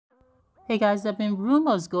Hey guys, there have been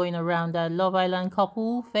rumors going around that Love Island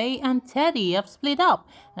couple Faye and Teddy have split up,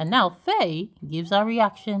 and now Faye gives her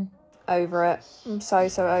reaction. Over it. I'm so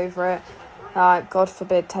over it. God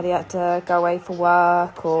forbid Teddy had to go away for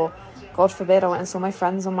work, or God forbid I went and saw my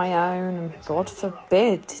friends on my own, and God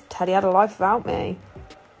forbid Teddy had a life without me.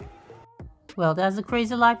 Well, that's the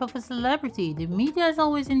crazy life of a celebrity. The media is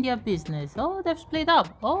always in their business. Oh, they've split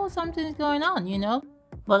up. Oh, something's going on.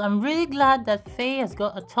 But I'm really glad that Faye has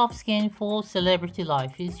got a tough skin for celebrity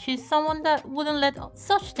life. She's someone that wouldn't let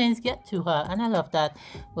such things get to her, and I love that.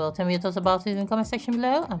 Well, tell me your thoughts about it in the comment section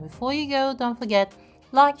below. And before you go, don't forget,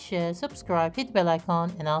 like, share, subscribe, hit the bell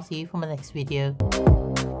icon, and I'll see you for my next video.